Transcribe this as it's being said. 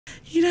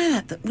You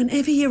know that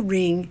whenever you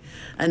ring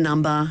a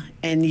number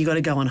and you got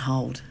to go on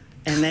hold,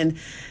 and then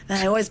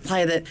they always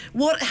play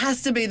what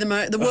has to be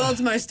the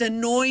world's most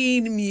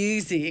annoying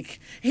music.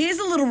 Here's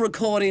a little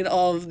recording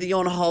of the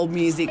on hold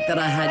music that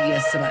I had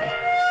yesterday.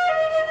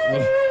 Oh,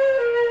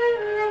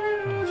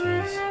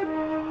 jeez.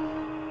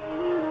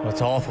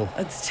 That's awful.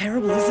 It's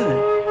terrible, isn't it?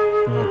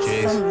 Oh,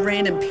 jeez. Some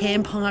random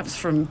panpipes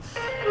from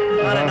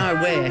I don't know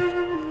where.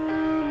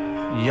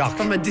 Yuck.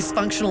 From a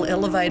dysfunctional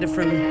elevator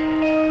from...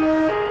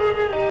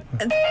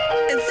 And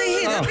see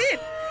here, that bit.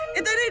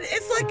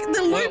 It's like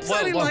the loop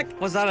sounding like...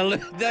 Was that a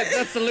loop?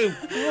 That's the loop.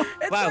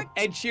 Wow, like,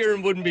 Ed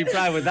Sheeran wouldn't be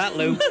proud with that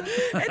loop.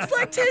 It's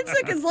like 10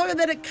 seconds long and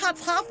then it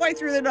cuts halfway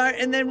through the note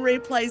and then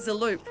replays the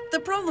loop. The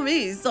problem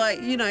is,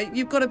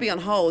 you've got to be on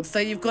hold, so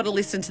you've got to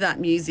listen to that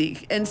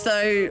music. And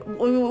so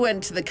when we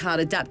went to the car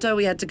to Dapto,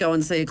 we had to go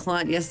and see a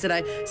client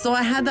yesterday. So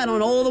I had that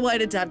on all the way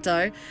to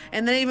Dapto.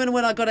 And then even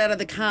when I got out of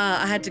the car,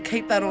 I had to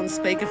keep that on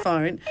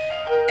speakerphone.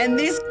 And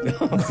this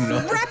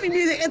crappy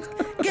music, it's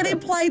getting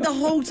played the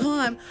whole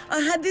time. I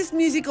had this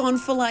music on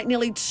for like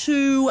nearly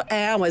 2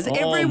 hours.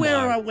 Everywhere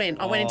I went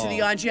into the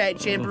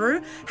IGH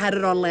Jamboree, had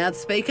it on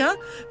loudspeaker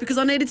because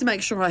I needed to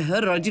make sure I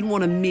heard it. I didn't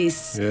want to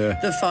miss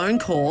the phone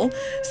call.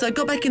 So I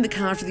got back in the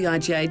car after the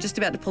IGA, just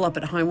about to pull up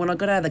at home. When I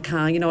got out of the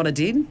car, you know what I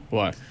did?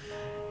 What?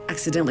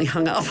 Accidentally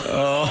hung up.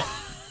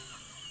 Oh.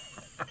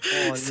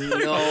 Oh,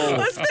 no.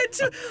 I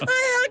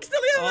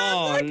accidentally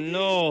hung up. Oh,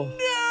 no. No.